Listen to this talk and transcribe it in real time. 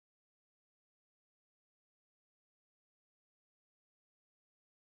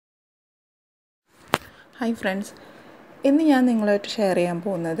Hi friends, ഇന്ന് ഞാൻ നിങ്ങളുമായിട്ട് ഷെയർ ചെയ്യാൻ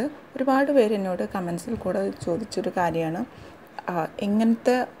പോകുന്നത് ഒരുപാട് പേര് എന്നോട് കമൻസിൽ കൂടെ ചോദിച്ചൊരു കാര്യമാണ്.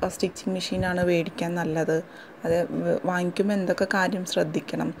 എങ്ങനത്തെ സ്റ്റിച്ചിങ് മെഷീനാണ് മേടിക്കാൻ നല്ലത്, അത് വാങ്ങിക്കുമ്പോൾ എന്തൊക്കെ കാര്യം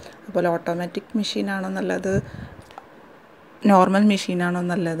ശ്രദ്ധിക്കണം, അതുപോലെ ഓട്ടോമാറ്റിക് മെഷീനാണോ നല്ലത്, നോർമൽ മെഷീനാണോ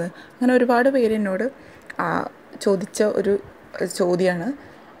നല്ലത്, അങ്ങനെ ഒരുപാട് പേര് എന്നോട് ചോദിച്ച ഒരു ചോദ്യമാണ്.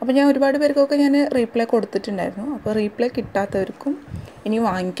 അപ്പോൾ ഞാൻ ഒരുപാട് പേർക്കൊക്കെ ഞാൻ റീപ്ലൈ കൊടുത്തിട്ടുണ്ടായിരുന്നു. അപ്പോൾ റീപ്ലൈ കിട്ടാത്തവർക്കും ഇനി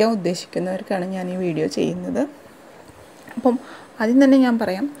വാങ്ങിക്കാൻ ഉദ്ദേശിക്കുന്നവർക്കാണ് ഞാൻ ഈ വീഡിയോ ചെയ്യുന്നത്. അപ്പം ആദ്യം തന്നെ ഞാൻ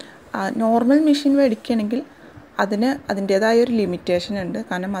പറയാം, നോർമൽ മെഷീൻ മേടിക്കുകയാണെങ്കിൽ അതിൻ്റേതായ ഒരു ലിമിറ്റേഷൻ ഉണ്ട്.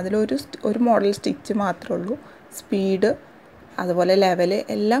 കാരണം ഒരു മോഡൽ സ്റ്റിച്ച് മാത്രമേ ഉള്ളൂ. സ്പീഡ് അതുപോലെ ലെവല്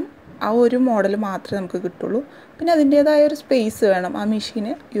എല്ലാം ആ ഒരു മോഡൽ മാത്രമേ നമുക്ക് കിട്ടുള്ളൂ. പിന്നെ അതിൻ്റേതായ ഒരു സ്പേസ് വേണം, ആ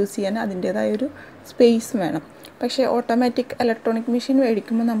മെഷീന് യൂസ് ചെയ്യാൻ അതിൻ്റേതായ ഒരു സ്പേസ് വേണം. പക്ഷേ ഓട്ടോമാറ്റിക് ഇലക്ട്രോണിക് മെഷീൻ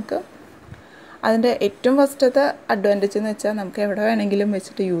മേടിക്കുമ്പോൾ നമുക്ക് അതിൻ്റെ ഏറ്റവും ഫസ്റ്റത്തെ അഡ്വാൻറ്റേജ് എന്ന് വെച്ചാൽ നമുക്ക് എവിടെ വേണമെങ്കിലും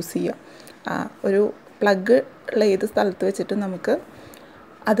വെച്ചിട്ട് യൂസ് ചെയ്യാം. ഒരു പ്ലഗ് ഉള്ള ഏത് സ്ഥലത്ത് വെച്ചിട്ട് നമുക്ക്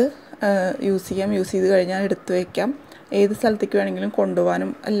അത് യൂസ് ചെയ്ത് കഴിഞ്ഞാൽ എടുത്ത് വയ്ക്കാം. ഏത് സ്ഥലത്തേക്ക് വേണമെങ്കിലും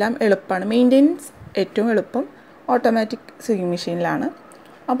കൊണ്ടുപോകാനും എല്ലാം എളുപ്പമാണ്. മെയിൻ്റെനൻസ് ഏറ്റവും എളുപ്പം ഓട്ടോമാറ്റിക് സ്വിങ് മെഷീനിലാണ്.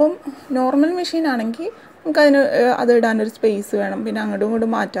 അപ്പം നോർമൽ മെഷീനാണെങ്കിൽ നമുക്കതിന് അത് ഇടാനൊരു സ്പേസ് വേണം, പിന്നെ അങ്ങോട്ടും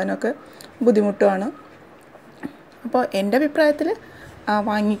ഇങ്ങോട്ടും മാറ്റാനൊക്കെ ബുദ്ധിമുട്ടുമാണ്. അപ്പോൾ എൻ്റെ അഭിപ്രായത്തിൽ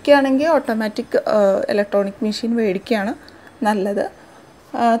വാങ്ങിക്കുകയാണെങ്കിൽ ഓട്ടോമാറ്റിക് ഇലക്ട്രോണിക് മെഷീൻ മേടിക്കുകയാണ് നല്ലത്.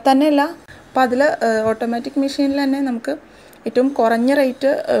 തന്നെയല്ല, അപ്പോൾ അതിൽ ഓട്ടോമാറ്റിക് മെഷീനിൽ തന്നെ നമുക്ക് ഏറ്റവും കുറഞ്ഞ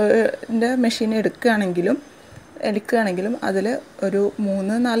റേറ്റിൻ്റെ മെഷീൻ എടുക്കുകയാണെങ്കിലും അതിൽ ഒരു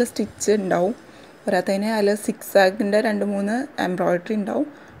 3-4 സ്റ്റിച്ച് ഉണ്ടാവും. പോരാത്തതിന് അതിൽ സിക്സാഗിൻ്റെ 2-3 എംബ്രോയ്ഡറി ഉണ്ടാവും.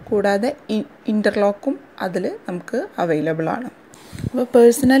 കൂടാതെ ഇൻ്റർലോക്കും അതിൽ നമുക്ക് അവൈലബിൾ ആണ്. അപ്പോൾ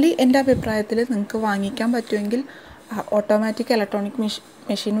പേഴ്സണലി എൻ്റെ അഭിപ്രായത്തിൽ നിങ്ങൾക്ക് വാങ്ങിക്കാൻ പറ്റുമെങ്കിൽ ഓട്ടോമാറ്റിക് ഇലക്ട്രോണിക്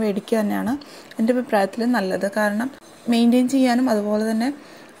മെഷീൻ മേടിക്കുക തന്നെയാണ് എൻ്റെ അഭിപ്രായത്തിൽ നല്ലത്. കാരണം മെയിൻറ്റെയിൻ ചെയ്യാനും അതുപോലെ തന്നെ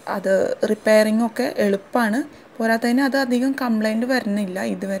അത് റിപ്പയറിങ്ങും ഒക്കെ എളുപ്പമാണ്. പോരാത്തതിന് അത് അധികം കംപ്ലൈൻറ്റ് വരുന്നില്ല.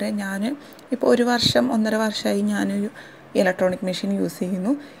 ഇതുവരെ ഞാൻ ഇപ്പോൾ 1-1.5 വർഷമായി ഞാനൊരു ഇലക്ട്രോണിക് മെഷീൻ യൂസ്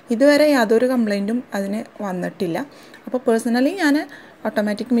ചെയ്യുന്നു. ഇതുവരെ യാതൊരു കംപ്ലൈൻറ്റും അതിന് വന്നിട്ടില്ല. അപ്പോൾ പേഴ്സണലി ഞാൻ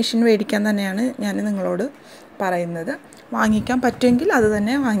ഓട്ടോമാറ്റിക് മെഷീൻ മേടിക്കാൻ തന്നെയാണ് ഞാൻ നിങ്ങളോട് പറയുന്നത്. വാങ്ങിക്കാൻ പറ്റുമെങ്കിൽ അത്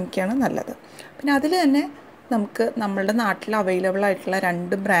തന്നെ വാങ്ങിക്കുകയാണ് നല്ലത്. പിന്നെ അതിൽ തന്നെ നമുക്ക് നമ്മളുടെ നാട്ടിൽ അവൈലബിൾ ആയിട്ടുള്ള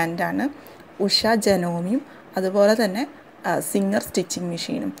 2 ബ്രാൻഡാണ് ഉഷ ജനോമിയും അതുപോലെ തന്നെ സിംഗർ സ്റ്റിച്ചിങ്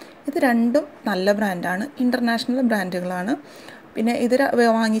മെഷീനും. ഇത് രണ്ടും നല്ല ബ്രാൻഡാണ്, ഇൻ്റർനാഷണൽ ബ്രാൻഡുകളാണ്. പിന്നെ ഇത്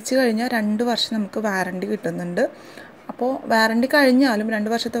വാങ്ങിച്ചു കഴിഞ്ഞാൽ 2 വർഷം നമുക്ക് വാറണ്ടി കിട്ടുന്നുണ്ട്. അപ്പോൾ വാറണ്ടി കഴിഞ്ഞാലും 2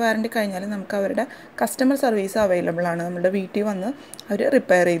 വർഷത്തെ വാറണ്ടി കഴിഞ്ഞാലും നമുക്ക് അവരുടെ കസ്റ്റമർ സർവീസ് അവൈലബിൾ ആണ്. നമ്മുടെ വീട്ടിൽ വന്ന് അവർ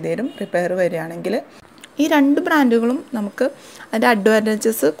റിപ്പയർ ചെയ്ത് തരും, റിപ്പയർ വരികയാണെങ്കിൽ. ഈ 2 ബ്രാൻഡുകളും നമുക്ക് അതിൻ്റെ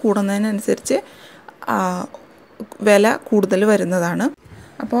അഡ്വാൻറ്റേജസ് കൂടുന്നതിനനുസരിച്ച് വില കൂടുതൽ വരുന്നതാണ്.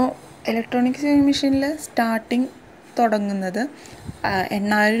 അപ്പോൾ ഇലക്ട്രോണിക് സ്വിങ് മെഷീനിൽ സ്റ്റാർട്ടിങ് തുടങ്ങുന്നത്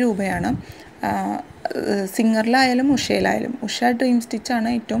 8,000 രൂപയാണ്. സിംഗറിലായാലും ഉഷയിലായാലും ഉഷ ഡ്രീം സ്റ്റിച്ചാണ്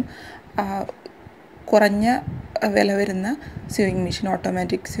ഏറ്റവും കുറഞ്ഞ വില വരുന്ന swing machine,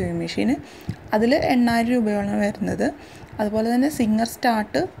 automatic swing machine. അതിൽ 8,000 രൂപയാണ് വരുന്നത്. അതുപോലെ തന്നെ സിംഗർ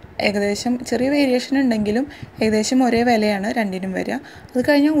സ്റ്റാർട്ട് ഏകദേശം ചെറിയ വേരിയേഷൻ ഉണ്ടെങ്കിലും ഏകദേശം ഒരേ വിലയാണ് രണ്ടിനും വരിക. അത്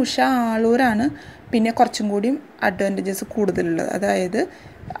കഴിഞ്ഞാൽ ഉഷ ആളൂരാണ് പിന്നെ കുറച്ചും കൂടിയും അഡ്വാൻറ്റേജസ് കൂടുതലുള്ളത്. അതായത്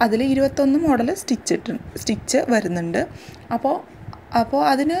അതിൽ 21 മോഡൽ സ്റ്റിച്ച് വരുന്നുണ്ട്. അപ്പോൾ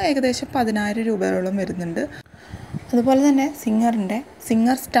അതിന് ഏകദേശം 10,000 രൂപയോളം വരുന്നുണ്ട്. അതുപോലെ തന്നെ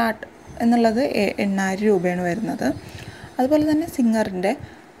സിംഗർ സ്റ്റാർട്ട് എന്നുള്ളത് 8,000 രൂപയാണ് വരുന്നത്. അതുപോലെ തന്നെ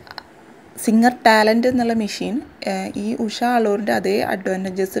സിംഗർ ടാലൻറ്റ് എന്നുള്ള മെഷീൻ ഈ ഉഷ ആളൂരിൻ്റെ അതേ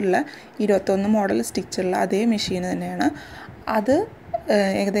അഡ്വാൻറ്റേജസ് ഉള്ള 21 മോഡൽ സ്റ്റിച്ചുള്ള അതേ മെഷീൻ തന്നെയാണ്. അത്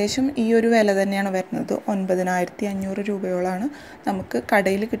ഏകദേശം ഈ ഒരു വില തന്നെയാണ് വരുന്നത്. 9,500 രൂപയോളമാണ് നമുക്ക്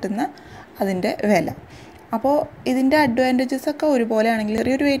കടയിൽ കിട്ടുന്ന അതിൻ്റെ വില. അപ്പോൾ ഇതിൻ്റെ അഡ്വാൻറ്റേജസ് ഒക്കെ ഒരുപോലെ ആണെങ്കിൽ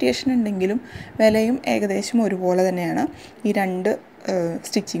ചെറിയൊരു വേരിയേഷൻ ഉണ്ടെങ്കിലും വിലയും ഏകദേശം ഒരുപോലെ തന്നെയാണ് ഈ 2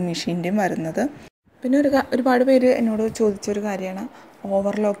 സ്റ്റിച്ചിങ് മെഷീൻ്റെയും വരുന്നത്. പിന്നെ ഒരുപാട് പേര് എന്നോട് ചോദിച്ചൊരു കാര്യമാണ്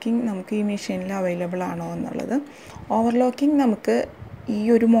ഓവർലോക്കിംഗ് നമുക്ക് ഈ മെഷീനിൽ അവൈലബിൾ ആണോ എന്നുള്ളത്. ഓവർലോക്കിംഗ് നമുക്ക് ഈ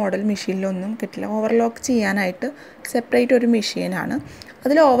ഒരു മോഡൽ മെഷീനിലൊന്നും കിട്ടില്ല. ഓവർലോക്ക് ചെയ്യാനായിട്ട് സെപ്പറേറ്റ് ഒരു മെഷീനാണ്.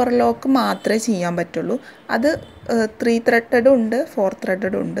 അതിൽ ഓവർലോക്ക് മാത്രമേ ചെയ്യാൻ പറ്റുള്ളൂ. അത് 3 ത്രെഡഡും ഉണ്ട്, 4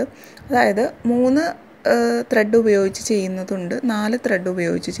 ത്രെഡഡും ഉണ്ട്. അതായത് 3 ത്രെഡ് ഉപയോഗിച്ച് ചെയ്യുന്നതുണ്ട്, 4 ത്രെഡ്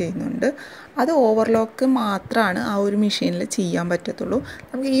ഉപയോഗിച്ച് ചെയ്യുന്നുണ്ട്. അത് ഓവർലോക്ക് മാത്രമാണ് ആ ഒരു മെഷീനിൽ ചെയ്യാൻ പറ്റത്തുള്ളൂ.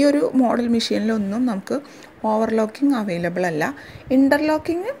 നമുക്ക് ഈ ഒരു മോഡൽ മെഷീനിലൊന്നും നമുക്ക് ഓവർലോക്കിംഗ് അവൈലബിൾ അല്ല.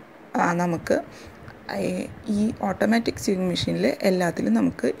 ഇൻ്റർലോക്കിങ് നമുക്ക് ഈ ഓട്ടോമാറ്റിക് സ്വിങ് മെഷീനിൽ എല്ലാത്തിലും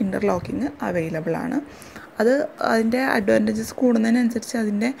നമുക്ക് ഇൻ്റർലോക്കിങ് അവൈലബിൾ ആണ്. അതിൻ്റെ അഡ്വാൻറ്റേജസ് കൂടുന്നതിനനുസരിച്ച്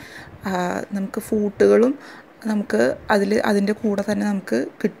നമുക്ക് ഫൂട്ടുകളും നമുക്ക് അതിൻ്റെ കൂടെ തന്നെ നമുക്ക്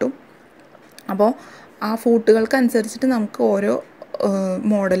കിട്ടും. അപ്പോൾ ആ ഫൂട്ടുകൾക്കനുസരിച്ചിട്ട് നമുക്ക് ഓരോ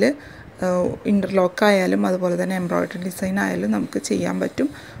മോഡൽ ഇൻ്റർലോക്ക് ആയാലും അതുപോലെ തന്നെ എംബ്രോയ്ഡറി ഡിസൈൻ ആയാലും നമുക്ക് ചെയ്യാൻ പറ്റും.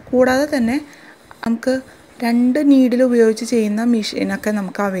 കൂടാതെ തന്നെ നമുക്ക് 2 നീഡിൽ ഉപയോഗിച്ച് ചെയ്യുന്ന മെഷീനൊക്കെ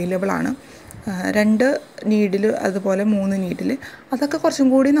നമുക്ക് അവൈലബിൾ ആണ്. 2 നീഡിൽ അതുപോലെ 3 നീഡിൽ, അതൊക്കെ കുറച്ചും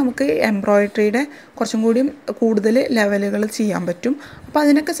കൂടി നമുക്ക് എംബ്രോയ്ഡറിയുടെ കുറച്ചും കൂടി കൂടുതൽ ലെവലുകൾ ചെയ്യാൻ പറ്റും. അപ്പോൾ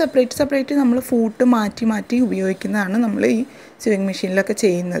അതിനൊക്കെ സെപ്പറേറ്റ് നമ്മൾ ഫൂട്ട് മാറ്റി ഉപയോഗിക്കുന്നതാണ് നമ്മൾ ഈ സ്വിങ് മെഷീനിലൊക്കെ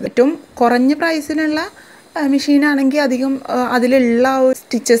ചെയ്യുന്നത്. ഏറ്റവും കുറഞ്ഞ പ്രൈസിലുള്ള മെഷീനാണെങ്കിൽ അധികം അതിലുള്ള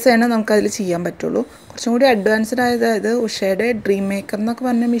സ്റ്റിച്ചസ് തന്നെ നമുക്കതിൽ ചെയ്യാൻ പറ്റുള്ളൂ. കുറച്ചും കൂടി അഡ്വാൻസ്ഡ് അതായത് ഉഷയുടെ ഡ്രീം മേക്കർ എന്നൊക്കെ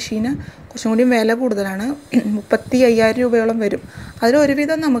പറഞ്ഞ മെഷീന് കുറച്ചും കൂടി വില കൂടുതലാണ്. 35,000 രൂപയോളം വരും.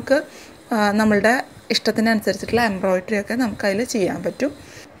 അതിലൊരുവിധം നമുക്ക് നമ്മളുടെ ഇഷ്ടത്തിനനുസരിച്ചിട്ടുള്ള എംബ്രോയ്ഡറിയൊക്കെ നമുക്കതിൽ ചെയ്യാൻ പറ്റും.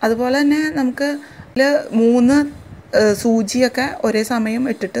 അതുപോലെ തന്നെ നമുക്ക് അതിൽ 3 സൂചിയൊക്കെ ഒരേ സമയം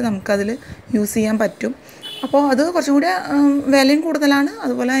ഇട്ടിട്ട് നമുക്കതിൽ യൂസ് ചെയ്യാൻ പറ്റും. അപ്പോൾ അത് കുറച്ചും കൂടി വിലയും കൂടുതലാണ്.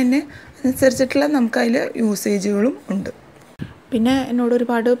 അതുപോലെ തന്നെ അനുസരിച്ചിട്ടുള്ള നമുക്കതിൽ യൂസേജുകളും ഉണ്ട്. പിന്നെ എന്നോട്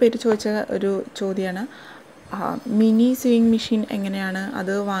ഒരുപാട് പേര് ചോദിച്ച ഒരു ചോദ്യമാണ്, മിനി സ്വിങ് മെഷീൻ എങ്ങനെയാണ്,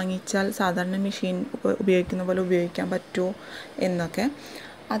 അത് വാങ്ങിച്ചാൽ സാധാരണ മെഷീൻ ഉപയോഗിക്കുന്ന പോലെ ഉപയോഗിക്കാൻ പറ്റുമോ എന്നൊക്കെ.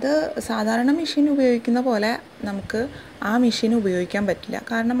 അത് സാധാരണ മെഷീൻ ഉപയോഗിക്കുന്ന പോലെ നമുക്ക് ആ മെഷീൻ ഉപയോഗിക്കാൻ പറ്റില്ല.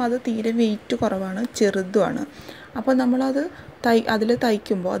 കാരണം അത് തീരെ വെയിറ്റ് കുറവാണ്, ചെറുതുമാണ്. അപ്പോൾ നമ്മളത് അതിൽ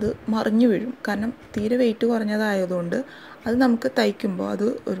തയ്ക്കുമ്പോൾ അത് മറിഞ്ഞു വീഴും. കാരണം തീരെ വെയിറ്റ് കുറഞ്ഞതായതുകൊണ്ട് അത് നമുക്ക് തയ്ക്കുമ്പോൾ അത്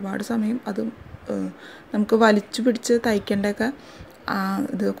ഒരുപാട് സമയം അത് നമുക്ക് വലിച്ചു പിടിച്ച് തയ്ക്കേണ്ടതൊക്കെ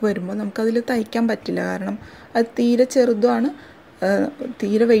ഇതൊക്കെ വരുമ്പോൾ നമുക്കതിൽ തയ്ക്കാൻ പറ്റില്ല. കാരണം അത് തീരെ ചെറുതുമാണ്,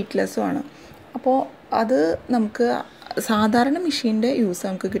 തീരെ വെയ്റ്റ്ലെസ്സുമാണ്. അപ്പോൾ അത് നമുക്ക് സാധാരണ മെഷീൻ്റെ യൂസ്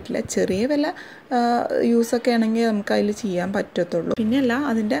നമുക്ക് കിട്ടില്ല. ചെറിയ വല്ല യൂസൊക്കെ ആണെങ്കിൽ നമുക്ക് അതിൽ ചെയ്യാൻ പറ്റത്തുള്ളൂ. പിന്നെയല്ല,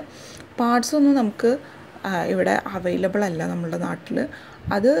 അതിൻ്റെ പാർട്സൊന്നും നമുക്ക് ഇവിടെ അവൈലബിൾ അല്ല നമ്മുടെ നാട്ടിൽ.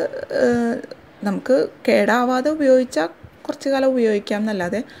 അത് നമുക്ക് കേടാവാതെ ഉപയോഗിച്ചാൽ കുറച്ച് കാലം ഉപയോഗിക്കാം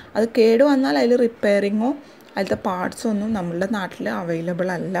എന്നല്ലാതെ അത് കേട് വന്നാൽ അതിൽ റിപ്പയറിങ്ങോ അതിലത്തെ പാർട്സൊന്നും നമ്മളുടെ നാട്ടിൽ അവൈലബിൾ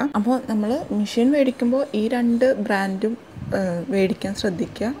അല്ല. അപ്പോൾ നമ്മൾ മെഷീൻ മേടിക്കുമ്പോൾ ഈ 2 ബ്രാൻഡും മേടിക്കാൻ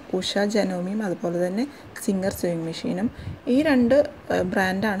ശ്രദ്ധിക്കുക. ഉഷ ജനോമിയും അതുപോലെ തന്നെ സിംഗർ സ്വിങ് മെഷീനും. ഈ 2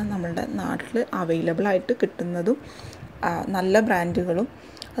 ബ്രാൻഡാണ് നമ്മളുടെ നാട്ടിൽ അവൈലബിൾ ആയിട്ട് കിട്ടുന്നതും നല്ല ബ്രാൻഡുകളും.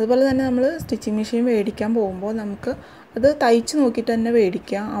 അതുപോലെ തന്നെ നമ്മൾ സ്റ്റിച്ചിങ് മെഷീൻ മേടിക്കാൻ പോകുമ്പോൾ നമുക്ക് അത് തയ്ച്ച് നോക്കിയിട്ട് തന്നെ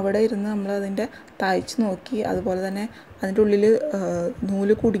മേടിക്കുക. അവിടെ ഇരുന്ന് നമ്മൾ അതിൻ്റെ തയ്ച്ച് നോക്കി, അതുപോലെ തന്നെ അതിൻ്റെ ഉള്ളിൽ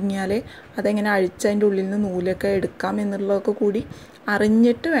നൂല് കുടുങ്ങിയാൽ അതെങ്ങനെ അഴിച്ച് അതിൻ്റെ ഉള്ളിൽ നിന്ന് നൂലൊക്കെ എടുക്കാം എന്നുള്ളതൊക്കെ കൂടി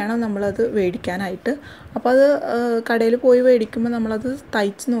അറിഞ്ഞിട്ട് വേണം നമ്മളത് മേടിക്കാനായിട്ട്. അപ്പോൾ അത് കടയിൽ പോയി മേടിക്കുമ്പോൾ നമ്മളത്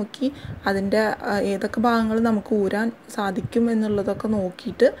തയ്ച്ച് നോക്കി അതിൻ്റെ ഏതൊക്കെ ഭാഗങ്ങൾ നമുക്ക് ഊരാൻ സാധിക്കും എന്നുള്ളതൊക്കെ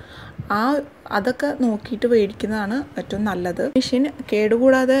നോക്കിയിട്ട് അതൊക്കെ നോക്കിയിട്ട് മേടിക്കുന്നതാണ് ഏറ്റവും നല്ലത്. മെഷീൻ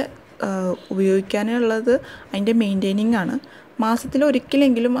കേടുകൂടാതെ ഉപയോഗിക്കാനുള്ളത് അതിൻ്റെ മെയിൻറ്റെയിനിങ് ആണ്. മാസത്തിൽ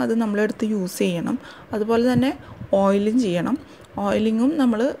ഒരിക്കലെങ്കിലും അത് നമ്മളെടുത്ത് യൂസ് ചെയ്യണം. അതുപോലെ തന്നെ ഓയിലും ചെയ്യണം. ഓയിലിങ്ങും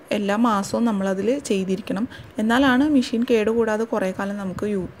നമ്മൾ എല്ലാ മാസവും നമ്മളതിൽ ചെയ്തിരിക്കണം. എന്നാലാണ് മെഷീൻ കേടുകൂടാതെ കുറേ കാലം നമുക്ക്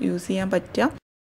യൂസ് ചെയ്യാൻ പറ്റുക.